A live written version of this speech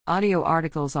Audio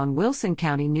articles on Wilson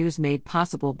County News made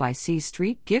possible by C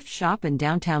Street Gift Shop in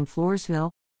downtown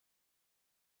Floresville.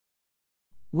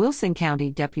 Wilson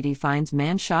County deputy finds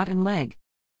man shot in leg.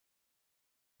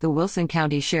 The Wilson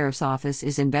County Sheriff's Office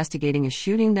is investigating a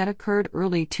shooting that occurred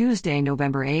early Tuesday,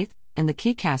 November 8, in the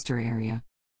Keycaster area.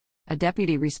 A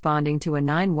deputy responding to a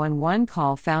 911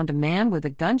 call found a man with a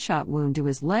gunshot wound to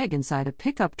his leg inside a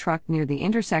pickup truck near the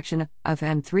intersection of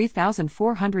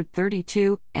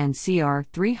M3432 and CR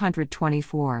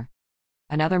 324.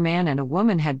 Another man and a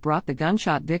woman had brought the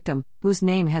gunshot victim, whose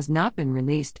name has not been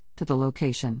released, to the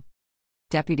location.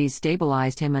 Deputies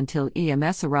stabilized him until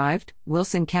EMS arrived,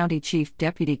 Wilson County Chief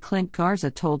Deputy Clint Garza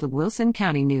told the Wilson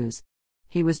County News.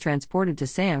 He was transported to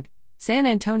San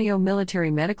Antonio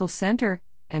Military Medical Center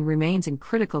and remains in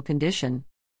critical condition.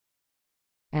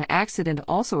 An accident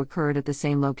also occurred at the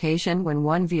same location when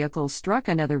one vehicle struck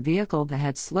another vehicle that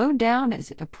had slowed down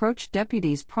as it approached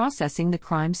deputies processing the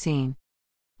crime scene.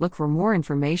 Look for more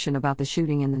information about the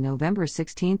shooting in the November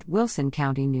 16 Wilson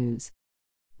County News.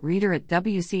 Reader at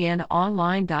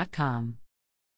WCNonline.com.